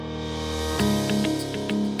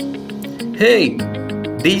Hey,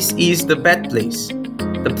 this is the bed place.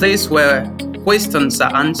 The place where questions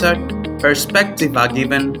are answered, perspectives are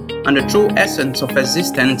given, and the true essence of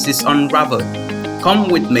existence is unraveled. Come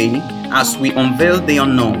with me as we unveil the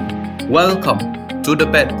unknown. Welcome to the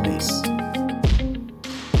bed place.